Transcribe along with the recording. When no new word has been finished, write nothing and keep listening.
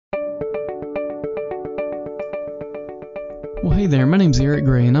Well, hey there, my name's Eric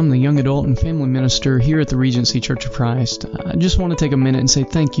Gray, and I'm the Young Adult and Family Minister here at the Regency Church of Christ. I just want to take a minute and say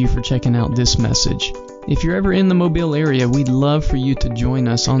thank you for checking out this message. If you're ever in the Mobile area, we'd love for you to join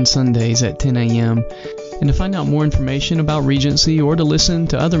us on Sundays at 10 a.m. And to find out more information about Regency or to listen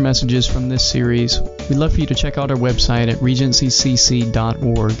to other messages from this series, we'd love for you to check out our website at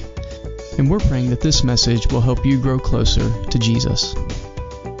regencycc.org. And we're praying that this message will help you grow closer to Jesus.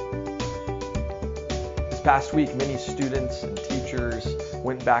 This past week, many students and teachers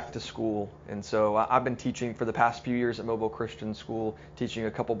went back to school, and so I've been teaching for the past few years at Mobile Christian School, teaching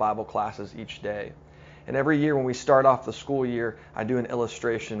a couple Bible classes each day. And every year when we start off the school year, I do an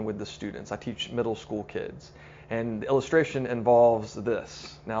illustration with the students. I teach middle school kids, and the illustration involves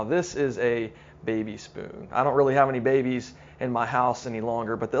this. Now, this is a baby spoon. I don't really have any babies in my house any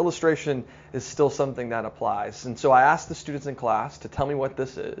longer, but the illustration is still something that applies. And so I asked the students in class to tell me what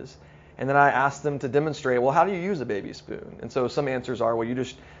this is. And then I asked them to demonstrate, well, how do you use a baby spoon? And so some answers are, well, you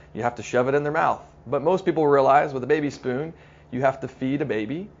have to shove it in their mouth. But most people realize with a baby spoon, you have to feed a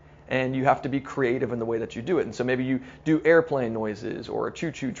baby and you have to be creative in the way that you do it. And so maybe you do airplane noises or a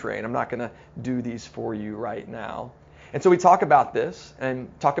choo-choo train. I'm not going to do these for you right now. And so we talk about this and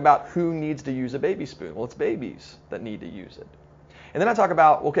talk about who needs to use a baby spoon. Well, it's babies that need to use it. And then I talk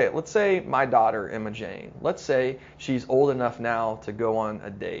about, okay, let's say my daughter, Emma Jane, let's say she's old enough now to go on a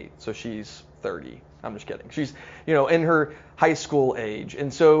date. So she's 30. I'm just kidding. She's, in her high school age.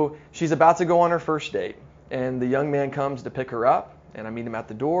 And so she's about to go on her first date. And the young man comes to pick her up. And I meet him at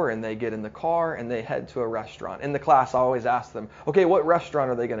the door, and they get in the car, and they head to a restaurant. In the class, I always ask them, okay, what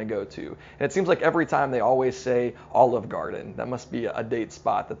restaurant are they going to go to? And it seems like every time they always say Olive Garden. That must be a date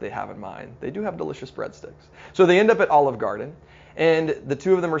spot that they have in mind. They do have delicious breadsticks. So they end up at Olive Garden, and the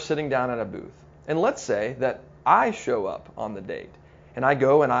two of them are sitting down at a booth. And let's say that I show up on the date, and I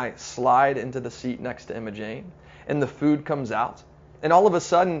go and I slide into the seat next to Emma Jane, and the food comes out. And all of a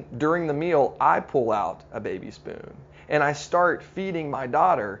sudden, during the meal, I pull out a baby spoon. And I start feeding my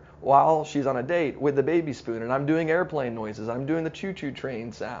daughter while she's on a date with the baby spoon. And I'm doing airplane noises. I'm doing the choo-choo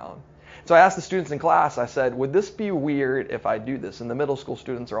train sound. So I asked the students in class, I said, would this be weird if I do this? And the middle school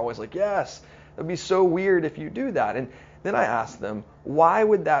students are always like, yes, it would be so weird if you do that. And then I asked them, why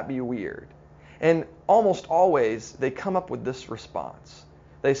would that be weird? And almost always they come up with this response.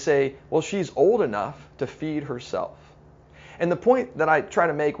 They say, well, she's old enough to feed herself. And the point that I try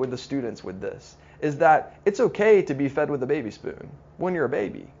to make with the students with this is that it's okay to be fed with a baby spoon when you're a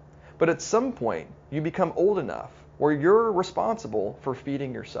baby. But at some point, you become old enough where you're responsible for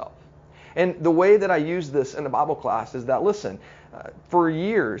feeding yourself. And the way that I use this in a Bible class is that, listen, for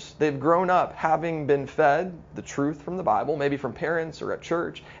years, they've grown up having been fed the truth from the Bible, maybe from parents or at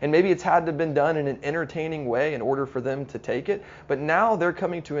church, and maybe it's had to have been done in an entertaining way in order for them to take it. But now they're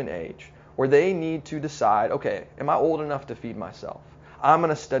coming to an age where they need to decide, okay, am I old enough to feed myself? I'm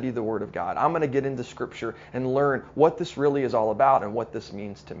going to study the Word of God. I'm going to get into Scripture and learn what this really is all about and what this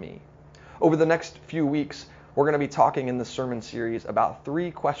means to me. Over the next few weeks, we're going to be talking in this sermon series about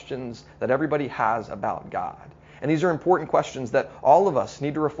 3 questions that everybody has about God. And these are important questions that all of us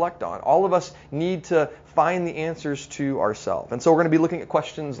need to reflect on. All of us need to find the answers to ourselves. And so we're going to be looking at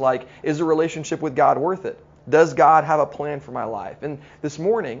questions like, is a relationship with God worth it? Does God have a plan for my life? And this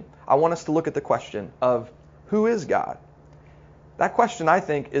morning, I want us to look at the question of, who is God? That question, I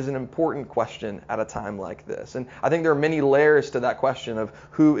think, is an important question at a time like this. And I think there are many layers to that question of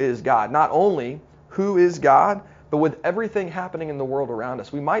who is God. Not only who is God, but with everything happening in the world around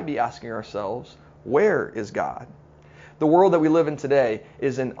us, we might be asking ourselves, where is God? The world that we live in today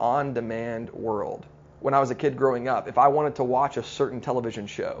is an on-demand world. When I was a kid growing up, if I wanted to watch a certain television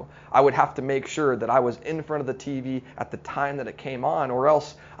show, I would have to make sure that I was in front of the TV at the time that it came on, or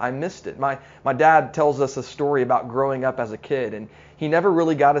else I missed it. My dad tells us a story about growing up as a kid, and he never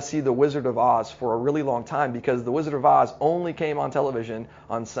really got to see The Wizard of Oz for a really long time because The Wizard of Oz only came on television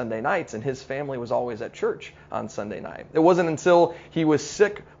on Sunday nights, and his family was always at church on Sunday night. It wasn't until he was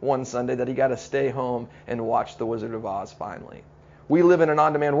sick one Sunday that he got to stay home and watch The Wizard of Oz finally. We live in an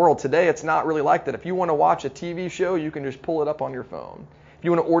on-demand world. Today, it's not really like that. If you want to watch a TV show, you can just pull it up on your phone. If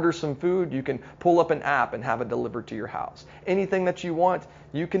you want to order some food, you can pull up an app and have it delivered to your house. Anything that you want,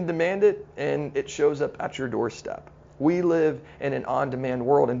 you can demand it, and it shows up at your doorstep. We live in an on-demand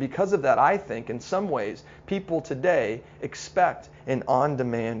world, and because of that, I think, in some ways, people today expect an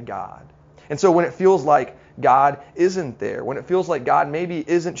on-demand God. And so when it feels like God isn't there, when it feels like God maybe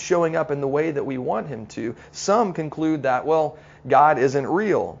isn't showing up in the way that we want him to, some conclude that, well, God isn't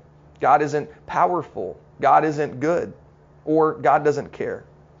real, God isn't powerful, God isn't good, or God doesn't care.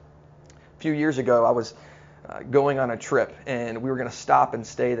 A few years ago, I was going on a trip, and we were going to stop and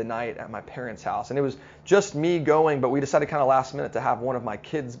stay the night at my parents' house. And it was just me going, but we decided kind of last minute to have one of my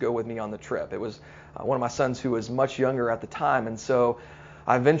kids go with me on the trip. It was one of my sons who was much younger at the time, and so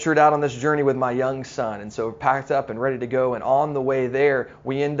I ventured out on this journey with my young son, and so packed up and ready to go. And on the way there,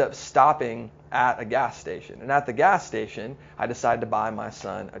 we end up stopping at a gas station. And at the gas station, I decided to buy my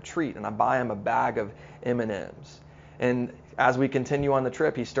son a treat, and I buy him a bag of M&Ms. And as we continue on the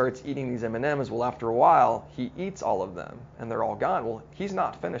trip, he starts eating these M&Ms. Well, after a while, he eats all of them, and they're all gone. Well, he's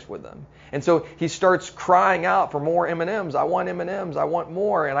not finished with them. And so he starts crying out for more M&Ms. I want M&Ms. I want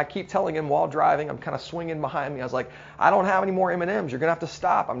more. And I keep telling him while driving, I'm kind of swinging behind me. I was like, I don't have any more M&Ms. You're going to have to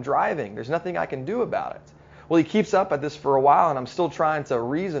stop. I'm driving. There's nothing I can do about it. Well, he keeps up at this for a while, and I'm still trying to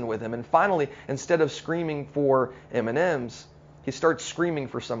reason with him. And finally, instead of screaming for M&Ms, he starts screaming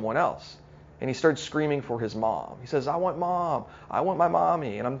for someone else. And he starts screaming for his mom. He says, I want mom. I want my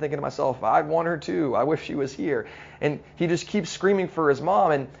mommy. And I'm thinking to myself, I want her too. I wish she was here. And he just keeps screaming for his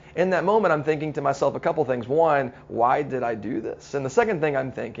mom. And in that moment, I'm thinking to myself a couple things. One, why did I do this? And the second thing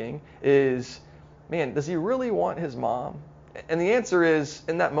I'm thinking is, man, does he really want his mom? And the answer is,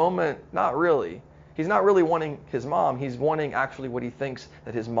 in that moment, not really. He's not really wanting his mom. He's wanting actually what he thinks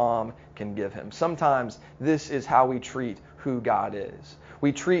that his mom can give him. Sometimes this is how we treat who God is.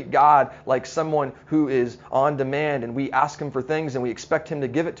 We treat God like someone who is on demand, and we ask him for things and we expect him to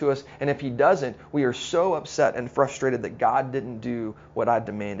give it to us. And if he doesn't, we are so upset and frustrated that God didn't do what I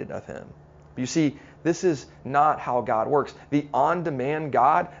demanded of him. But you see, this is not how God works. The on-demand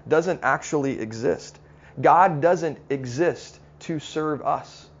God doesn't actually exist. God doesn't exist to serve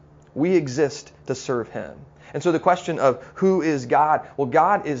us. We exist to serve him. And so the question of who is God? Well,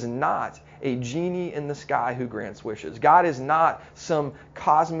 God is not a genie in the sky who grants wishes. God is not some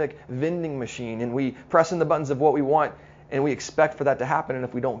cosmic vending machine, and we press in the buttons of what we want and we expect for that to happen, and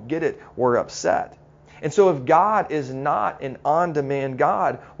if we don't get it, we're upset. And so if God is not an on-demand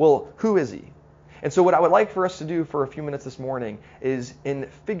God, well, who is he? And so what I would like for us to do for a few minutes this morning is, in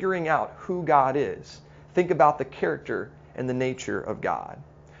figuring out who God is, think about the character and the nature of God.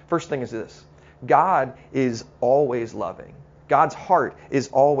 First thing is this: God is always loving. God's heart is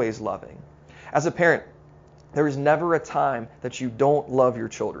always loving. As a parent, there is never a time that you don't love your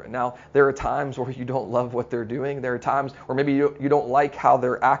children. Now, there are times where you don't love what they're doing. There are times where maybe you don't like how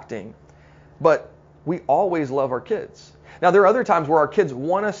they're acting. But we always love our kids. Now, there are other times where our kids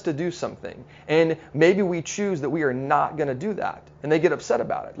want us to do something, and maybe we choose that we are not going to do that, and they get upset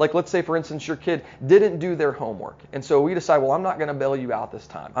about it. Like, let's say, for instance, your kid didn't do their homework, and so we decide, well, I'm not going to bail you out this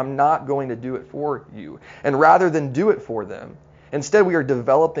time. I'm not going to do it for you. And rather than do it for them, instead we are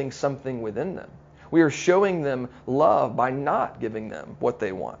developing something within them. We are showing them love by not giving them what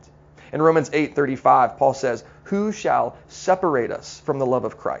they want. In Romans 8:35, Paul says, "Who shall separate us from the love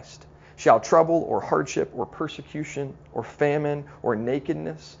of Christ? Shall trouble or hardship or persecution or famine or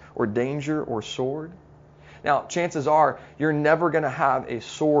nakedness or danger or sword?" Now, chances are you're never going to have a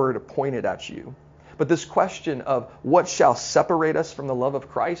sword pointed at you. But this question of what shall separate us from the love of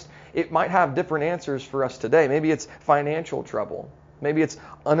Christ, it might have different answers for us today. Maybe it's financial trouble. Maybe it's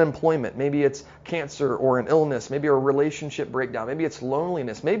unemployment. Maybe it's cancer or an illness. Maybe a relationship breakdown. Maybe it's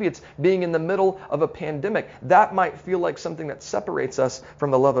loneliness. Maybe it's being in the middle of a pandemic. That might feel like something that separates us from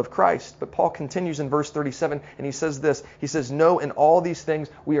the love of Christ. But Paul continues in verse 37, and he says this. He says, "No, in all these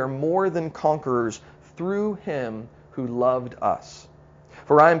things we are more than conquerors through him who loved us.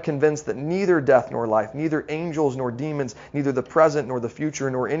 For I am convinced that neither death nor life, neither angels nor demons, neither the present nor the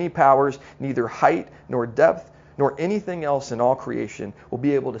future, nor any powers, neither height nor depth, nor anything else in all creation will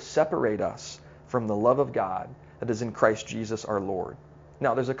be able to separate us from the love of God that is in Christ Jesus our Lord."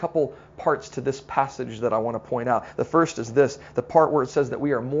 Now, there's a couple parts to this passage that I want to point out. The first is this, the part where it says that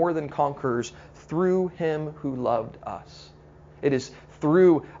we are more than conquerors through him who loved us. It is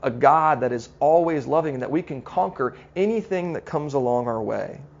through a God that is always loving and that we can conquer anything that comes along our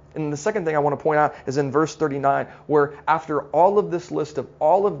way. And the second thing I want to point out is in verse 39, where after all of this list of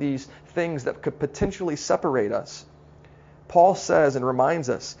all of these things that could potentially separate us, Paul says and reminds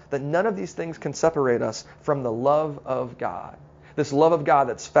us that none of these things can separate us from the love of God. This love of God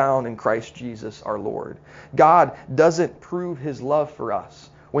that's found in Christ Jesus our Lord. God doesn't prove his love for us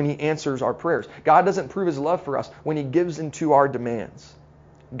when he answers our prayers. God doesn't prove his love for us when he gives into our demands.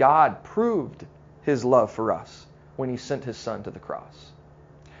 God proved his love for us when he sent his son to the cross.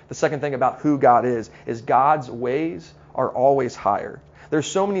 The second thing about who God is God's ways are always higher. There's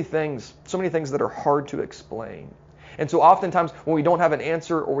so many things that are hard to explain. And so oftentimes when we don't have an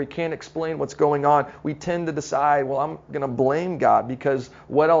answer or we can't explain what's going on, we tend to decide, well, I'm going to blame God because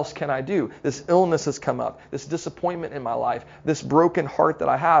what else can I do? This illness has come up, this disappointment in my life, this broken heart that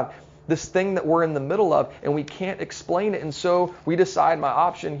I have. this thing that we're in the middle of, and we can't explain it. And so we decide my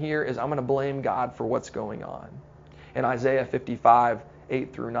option here is I'm going to blame God for what's going on. In Isaiah 55,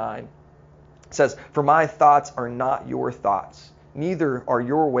 8 through 9, it says, "For my thoughts are not your thoughts, neither are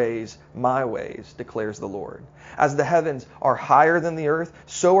your ways my ways, declares the Lord. As the heavens are higher than the earth,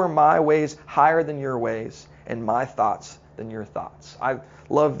 so are my ways higher than your ways, and my thoughts than your thoughts." I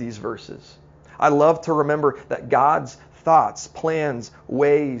love these verses. I love to remember that God's thoughts, plans,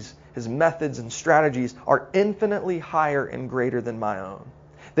 ways, his methods and strategies are infinitely higher and greater than my own.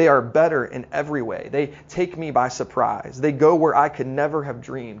 They are better in every way. They take me by surprise. They go where I could never have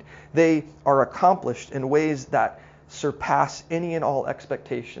dreamed. They are accomplished in ways that surpass any and all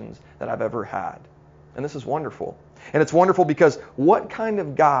expectations that I've ever had. And this is wonderful. And it's wonderful because what kind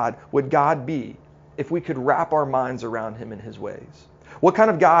of God would God be if we could wrap our minds around him and his ways? What kind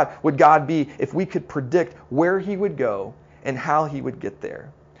of God would God be if we could predict where he would go and how he would get there?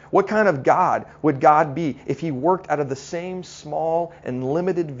 What kind of God would God be if he worked out of the same small and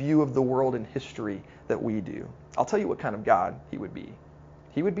limited view of the world and history that we do? I'll tell you what kind of God he would be.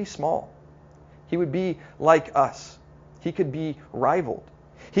 He would be small. He would be like us. He could be rivaled.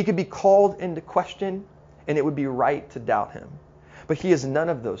 He could be called into question, and it would be right to doubt him. But he is none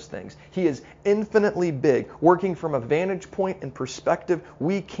of those things. He is infinitely big, working from a vantage point and perspective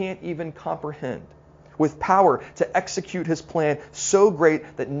we can't even comprehend, with power to execute his plan so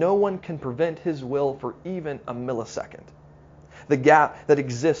great that no one can prevent his will for even a millisecond. The gap that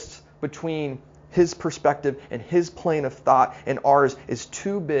exists between his perspective and his plane of thought and ours is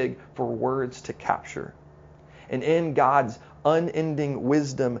too big for words to capture. And in God's unending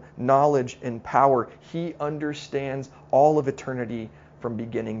wisdom, knowledge, and power, he understands all of eternity from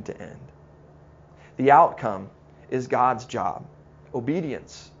beginning to end. The outcome is God's job.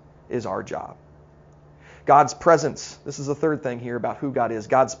 Obedience is our job. God's presence, this is the third thing here about who God is.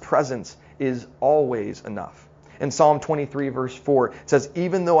 God's presence is always enough. In Psalm 23, verse 4, it says,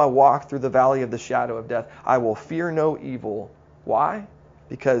 "Even though I walk through the valley of the shadow of death, I will fear no evil." Why?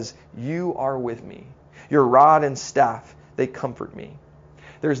 Because you are with me. Your rod and staff, they comfort me.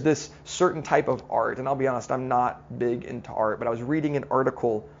 There's this certain type of art, and I'll be honest, I'm not big into art, but I was reading an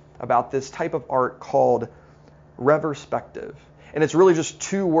article about this type of art called reverspective. And it's really just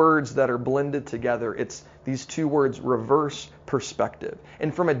two words that are blended together. It's these two words, reverse perspective.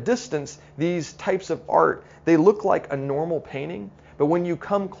 And from a distance, these types of art, they look like a normal painting, but when you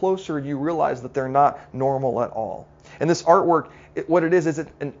come closer, you realize that they're not normal at all. And this artwork, what it is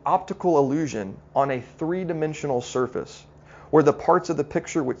an optical illusion on a three-dimensional surface, where the parts of the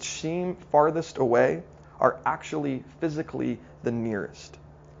picture which seem farthest away are actually physically the nearest.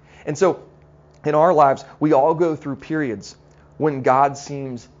 And so, in our lives, we all go through periods when God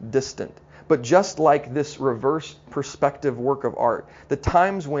seems distant. But just like this reverse perspective work of art, the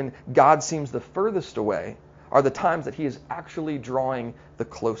times when God seems the furthest away are the times that he is actually drawing the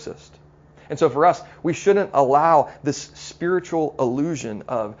closest. And so for us, we shouldn't allow this spiritual illusion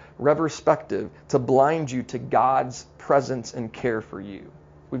of reverspective to blind you to God's presence and care for you.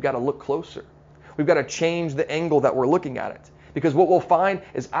 We've got to look closer. We've got to change the angle that we're looking at it. Because what we'll find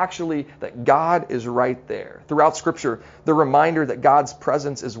is actually that God is right there. Throughout Scripture, the reminder that God's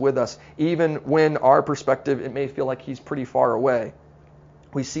presence is with us, even when our perspective, it may feel like he's pretty far away.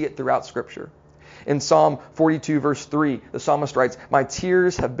 We see it throughout Scripture. In Psalm 42, verse 3, the psalmist writes, "My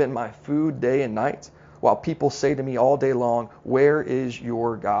tears have been my food day and night, while people say to me all day long, 'Where is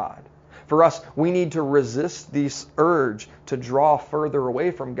your God?'" For us, we need to resist this urge to draw further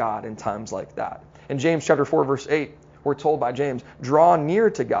away from God in times like that. In James chapter 4, verse 8, we're told by James, "Draw near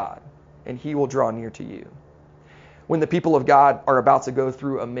to God, and he will draw near to you." When the people of God are about to go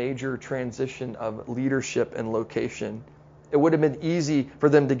through a major transition of leadership and location, it would have been easy for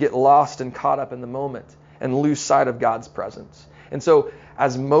them to get lost and caught up in the moment and lose sight of God's presence. And so,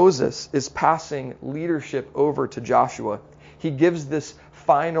 as Moses is passing leadership over to Joshua, he gives this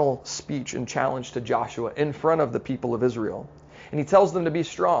final speech and challenge to Joshua in front of the people of Israel. And he tells them to be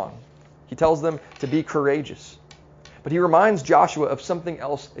strong. He tells them to be courageous. But he reminds Joshua of something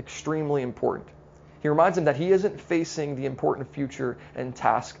else extremely important. He reminds him that he isn't facing the important future and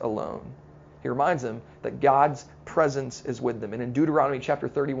task alone. He reminds him that God's presence is with them. And in Deuteronomy chapter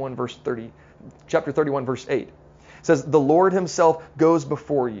 31, verse 8, it says, "The Lord himself goes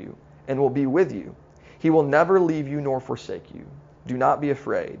before you and will be with you. He will never leave you nor forsake you. Do not be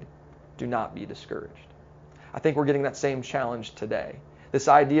afraid. Do not be discouraged." I think we're getting that same challenge today. This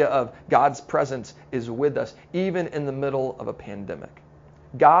idea of God's presence is with us, even in the middle of a pandemic.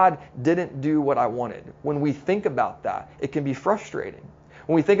 God didn't do what I wanted. When we think about that, it can be frustrating.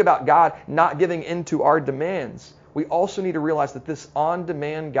 When we think about God not giving in to our demands, we also need to realize that this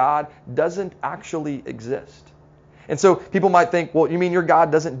on-demand God doesn't actually exist. And so people might think, well, you mean your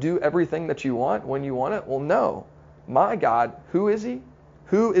God doesn't do everything that you want when you want it? Well, no. My God, who is he?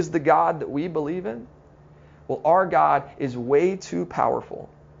 Who is the God that we believe in? Well, our God is way too powerful,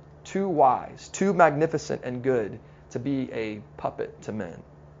 too wise, too magnificent and good to be a puppet to men.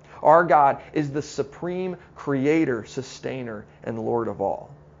 Our God is the supreme creator, sustainer, and Lord of all.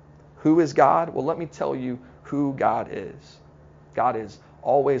 Who is God? Well, let me tell you who God is. God is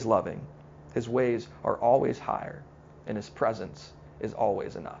always loving. His ways are always higher, and his presence is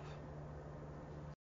always enough.